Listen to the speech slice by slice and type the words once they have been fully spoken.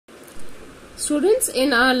Students,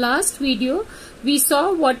 in our last video we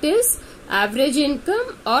saw what is average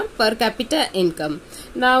income or per capita income.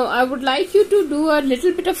 Now I would like you to do a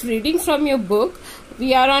little bit of reading from your book.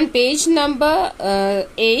 We are on page number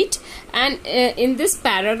 8, and in this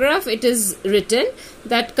paragraph it is written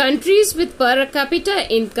that countries with per capita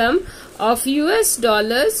income of US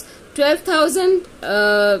dollars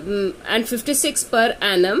 12,056 per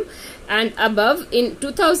annum and above in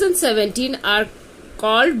 2017 are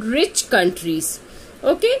called rich countries.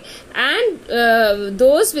 Okay, and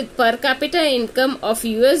those with per capita income of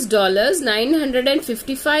US dollars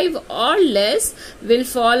 955 or less will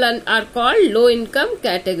fall and are called low income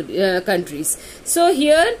category countries. So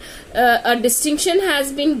here a distinction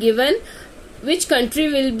has been given which country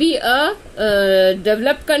will be a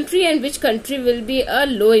developed country and which country will be a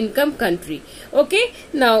low income country. Okay,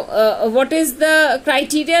 now what is the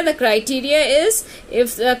criteria? The criteria is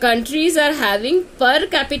if the countries are having per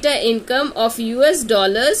capita income of US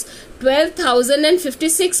dollars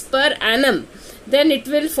 12,056 per annum, then it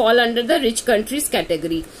will fall under the rich countries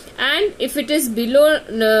category, and if it is below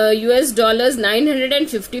US dollars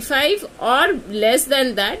 955 or less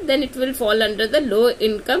than that, then it will fall under the low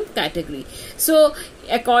income category. So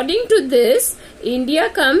according to this, India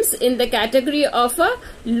comes in the category of a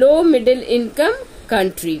low middle income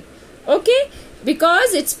country. Okay,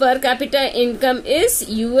 because its per capita income is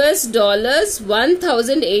US dollars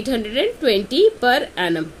 1,820 per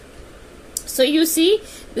annum. So you see,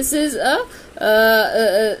 this is a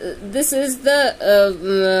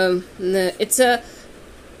it's a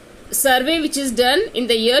survey which is done in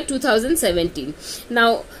the year 2017.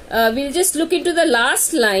 Now we'll just look into the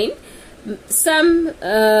last line.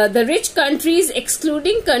 The rich countries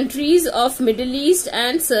excluding countries of Middle East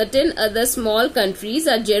and certain other small countries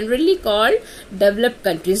are generally called developed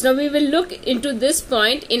countries. Now we will look into this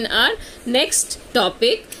point in our next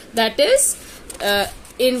topic, that is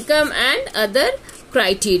income and other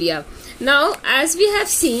criteria. Now as we have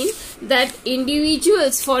seen that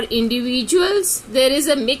for individuals there is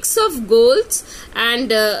a mix of goals,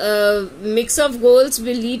 and mix of goals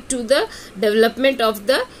will lead to the development of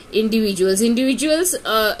the individuals. Individuals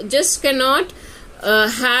just cannot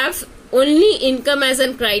have only income as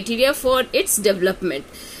a criteria for its development.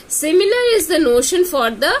 Similar is the notion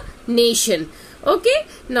for the nation. Okay,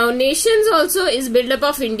 now nations also is built up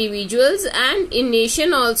of individuals, and in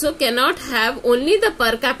nation also cannot have only the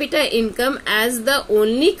per capita income as the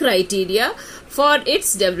only criteria for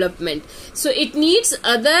its development. So it needs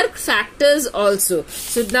other factors also.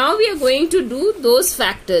 So now we are going to do those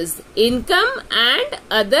factors, income and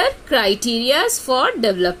other criteria for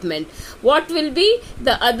development. What will be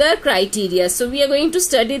the other criteria? So we are going to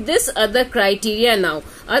study this other criteria now.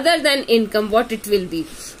 Other than income, what it will be.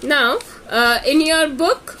 Now in your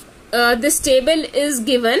book this table is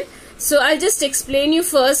given, so I'll just explain you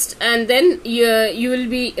first, and then you will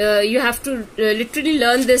be you have to literally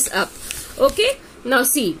learn this up. Okay, now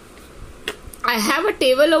see, I have a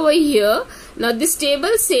table over here. Now this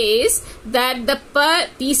table says that the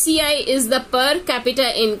PCI is the per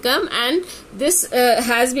capita income, and this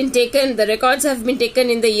has been taken, the records have been taken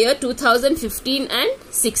in the year 2015 and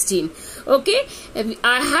 16. Okay,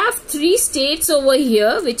 I have 3 states over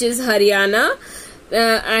here, which is Haryana,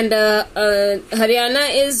 and Haryana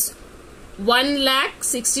is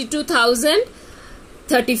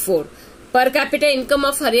 1,62,034. Per capita income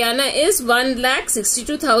of Haryana is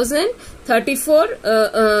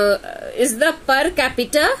 1,62,034 is the per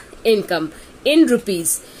capita income in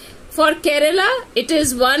rupees. For Kerala, it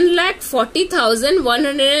is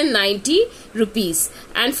 1,40,190 rupees,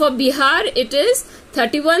 and for Bihar, it is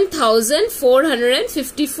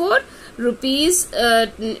 31,454 rupees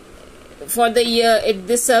for the year.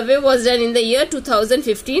 This survey was done in the year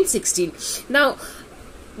 2015-16. Now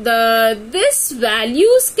this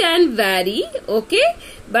values can vary, okay,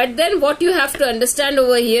 but then what you have to understand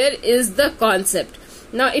over here is the concept.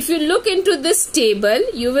 Now if you look into this table,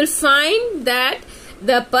 you will find that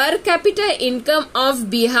the per capita income of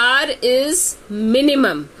Bihar is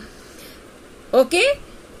minimum, okay,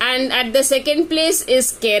 and at the second place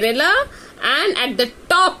is Kerala, and at the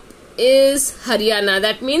top is Haryana.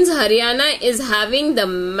 That means Haryana is having the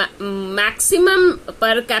maximum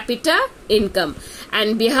per capita income,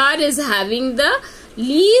 and Bihar is having the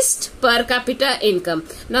least per capita income.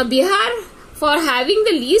 Now Bihar, for having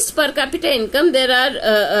the least per capita income, there are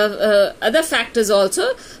other factors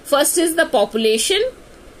also. First is the population.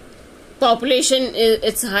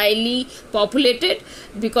 It's highly populated,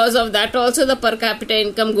 because of that also the per capita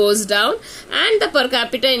income goes down, and the per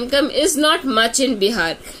capita income is not much in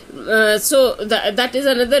Bihar. So that is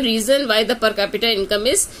another reason why the per capita income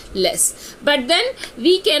is less. But then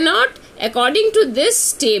we cannot according to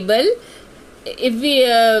this table, if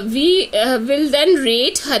we will then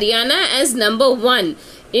rate Haryana as number 1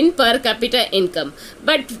 in per capita income.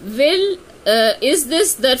 But is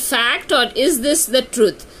this the fact or is this the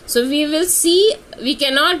truth? So we will see. We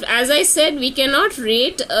cannot, as I said, we cannot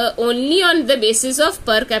rate only on the basis of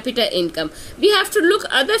per capita income. We have to look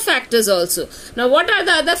other factors also. Now what are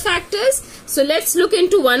the other factors? So let's look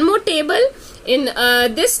into one more table. In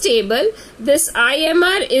this table, this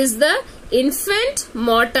IMR is the infant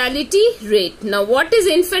mortality rate. Now what is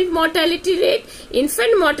infant mortality rate?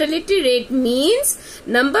 Infant mortality rate means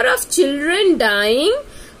number of children dying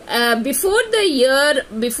before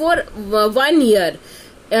 1 year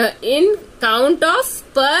in count of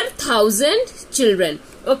per 1,000 children.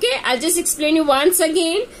 Okay, I'll just explain you once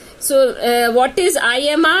again. So what is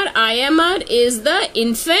IMR? IMR is the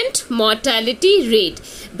infant mortality rate.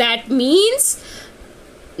 That means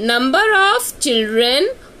number of children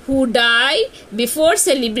who die before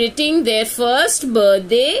celebrating their first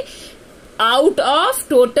birthday out of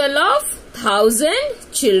total of 1,000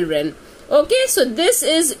 children. Okay, so this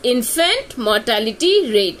is infant mortality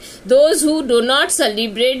rate. Those who do not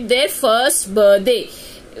celebrate their first birthday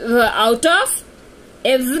out of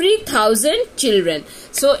every 1,000 children.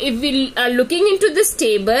 So if we are looking into this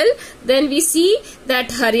table, then we see that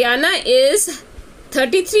Haryana is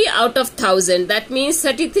 33 out of 1,000. That means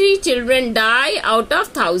 33 children die out of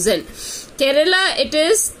 1,000. Kerala, it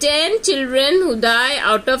is 10 children who die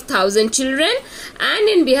out of 1,000 children, and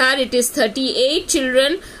in Bihar it is 38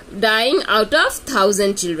 children dying out of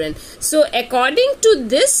 1,000 children. So according to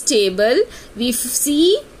this table, we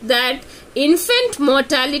see that infant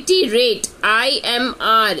mortality rate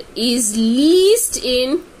IMR is least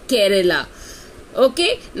in Kerala.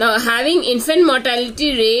 Okay, now having infant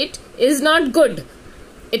mortality rate is not good.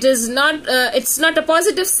 It is not, it's not a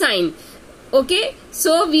positive sign. Okay,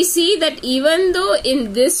 so we see that even though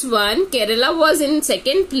in this one Kerala was in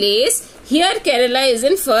second place, here Kerala is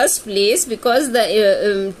in first place because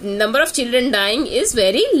the number of children dying is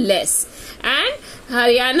very less. And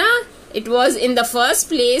Haryana, it was in the first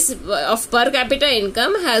place of per capita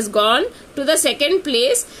income, has gone to the second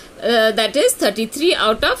place, that is 33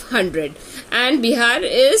 out of 100. And Bihar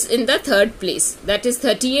is in the third place, that is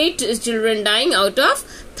 38 children dying out of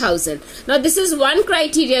 1,000. Now this is one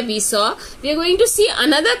criteria we saw. We are going to see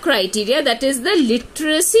another criteria, that is the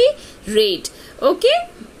literacy rate. Okay,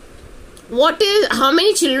 what is, how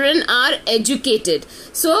many children are educated?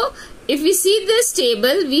 So if we see this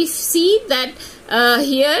table, we see that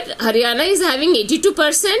here Haryana is having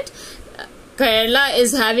 82%, Kerala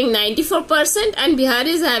is having 94%, and Bihar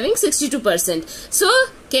is having 62%. So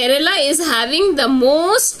Kerala is having the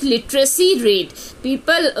most literacy rate.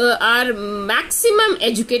 People are maximum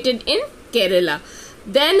educated in Kerala,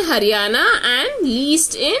 then Haryana, and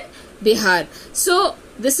least in Bihar. So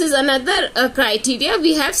this is another criteria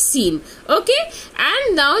we have seen. Okay,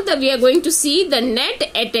 and now we are going to see the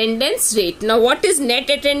net attendance rate. Now what is net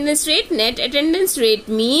attendance rate? Net attendance rate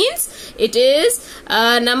means it is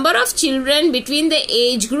number of children between the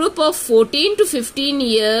age group of 14 to 15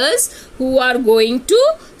 years who are going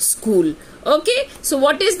to school. Okay, so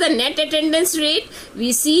what is the net attendance rate?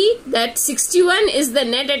 We see that 61 is the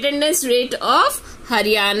net attendance rate of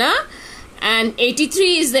Haryana, and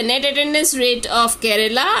 83 is the net attendance rate of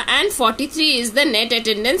Kerala, and 43 is the net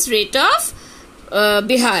attendance rate of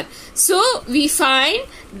Bihar. So we find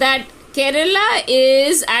that Kerala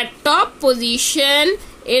is at top position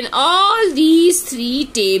in all these three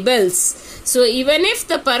tables. So even if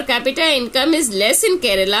the per capita income is less in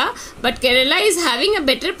Kerala, but Kerala is having a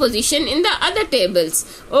better position in the other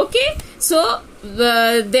tables. Okay, so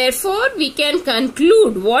therefore we can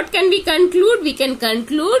conclude. What can we conclude? We can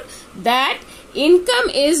conclude that income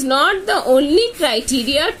is not the only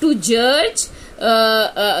criteria to judge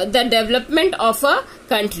the development of a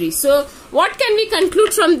country. So what can we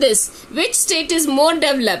conclude from this? Which state is more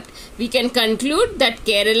developed? We can conclude that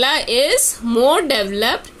Kerala is more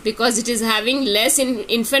developed because it is having less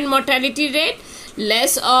infant mortality rate,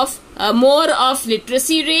 more of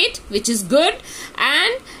literacy rate, which is good,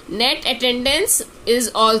 and net attendance is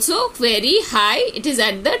also very high. It is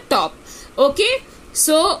at the top. Okay,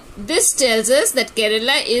 so this tells us that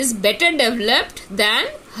Kerala is better developed than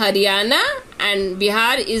Haryana, and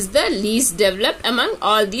Bihar is the least developed among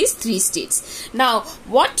all these three states. Now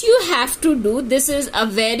what you have to do, this is a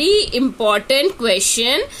very important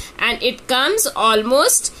question and it comes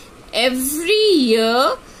almost every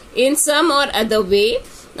year in some or other way.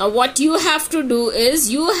 Now what you have to do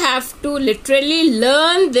is you have to literally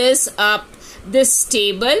learn this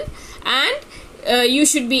table, and you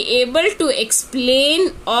should be able to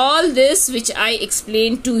explain all this which I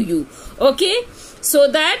explained to you. Okay, so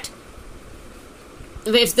that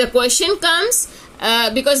if the question comes,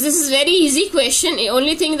 because this is very easy question, the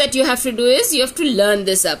only thing that you have to do is you have to learn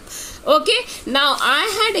this up. Okay, now I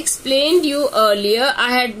had explained you earlier,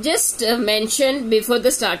 I had just mentioned before the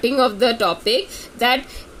starting of the topic that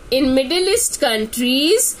in Middle East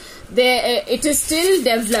countries, it is still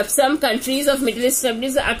developed. Some countries of Middle East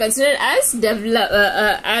countries are considered as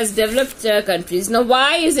developed countries. Now,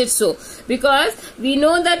 why is it so? Because we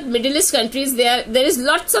know that Middle East countries, there is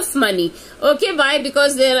lots of money. Okay, why?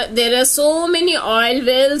 Because there are so many oil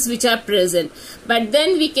wells which are present. But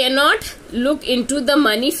then we cannot look into the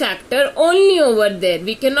money factor only over there.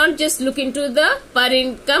 We cannot just look into the per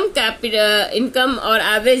income income or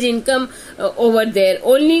average income over there.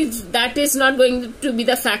 Only that is not going to be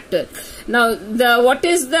the factor. Now, what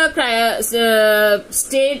is the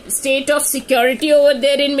state of security over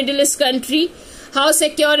there in Middle East country? How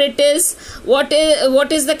secure it is, what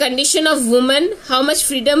is the condition of women, how much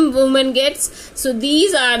freedom women gets. So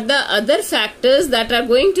these are the other factors that are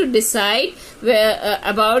going to decide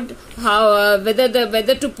about how whether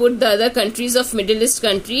to put the other countries of Middle East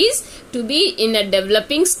countries to be in a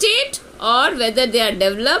developing state, or whether they are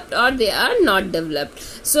developed or they are not developed.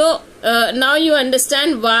 So now you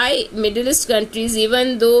understand why Middle East countries,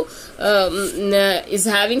 even though is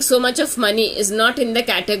having so much of money, is not in the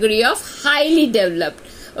category of highly developed.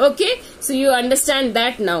 Okay, so you understand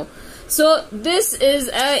that now. So this is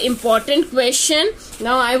an important question.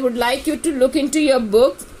 Now I would like you to look into your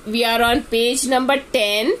book. We are on page number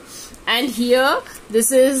 10, and here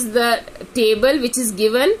this is the table which is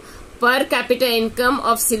given per capita income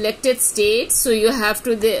of selected states. So you have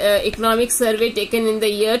to the economic survey taken in the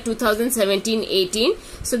year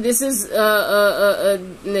 2017-18. So this is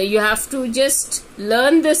you have to just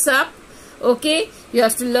learn this up. Okay, you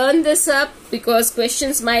have to learn this up because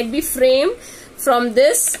questions might be framed from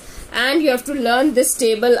this, and you have to learn this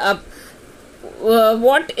table up.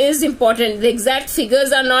 What is important? The exact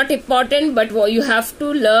figures are not important, but you have to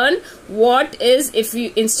learn what is, if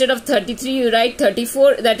you instead of 33 you write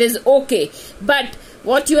 34, that is okay. But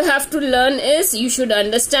what you have to learn is you should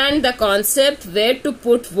understand the concept where to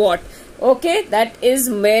put what. Okay, that is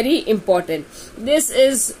very important. This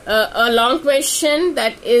is a long question,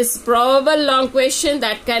 that is probable long question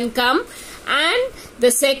that can come. And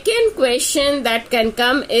the second question that can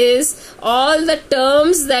come is all the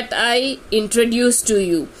terms that I introduced to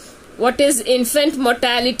you. What is infant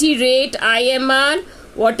mortality rate, IMR?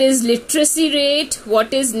 What is literacy rate?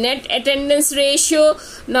 What is net attendance ratio?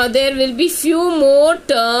 Now there will be few more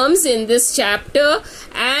terms in this chapter,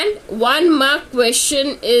 and 1 mark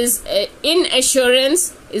question is in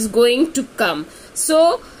assurance is going to come.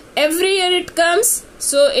 So every year it comes.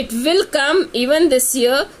 So it will come even this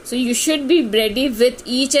year. So you should be ready with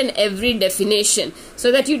each and every definition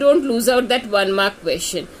so that you don't lose out that 1 mark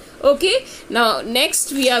question. Okay. Now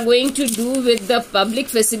next we are going to do with the public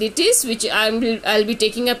facilities, which I'll be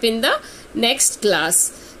taking up in the next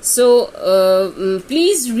class. So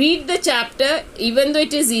please read the chapter, even though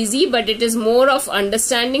it is easy, but it is more of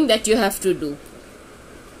understanding that you have to do.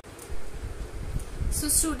 So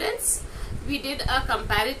students, we did a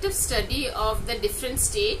comparative study of the different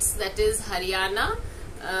states, that is Haryana,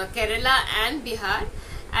 Kerala and Bihar,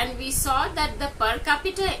 and we saw that the per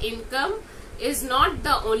capita income is not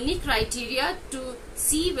the only criteria to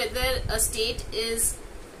see whether a state is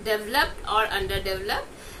developed or underdeveloped,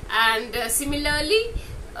 and similarly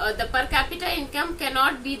the per capita income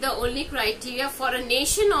cannot be the only criteria for a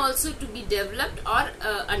nation also to be developed or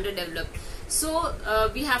underdeveloped. So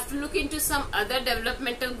we have to look into some other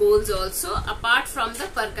developmental goals also apart from the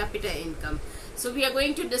per capita income. So we are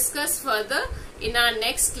going to discuss further in our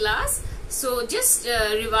next class. So just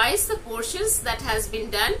revise the portions that has been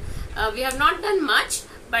done. We have not done much,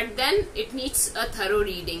 but then it needs a thorough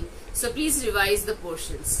reading. So please revise the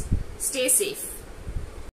portions. Stay safe.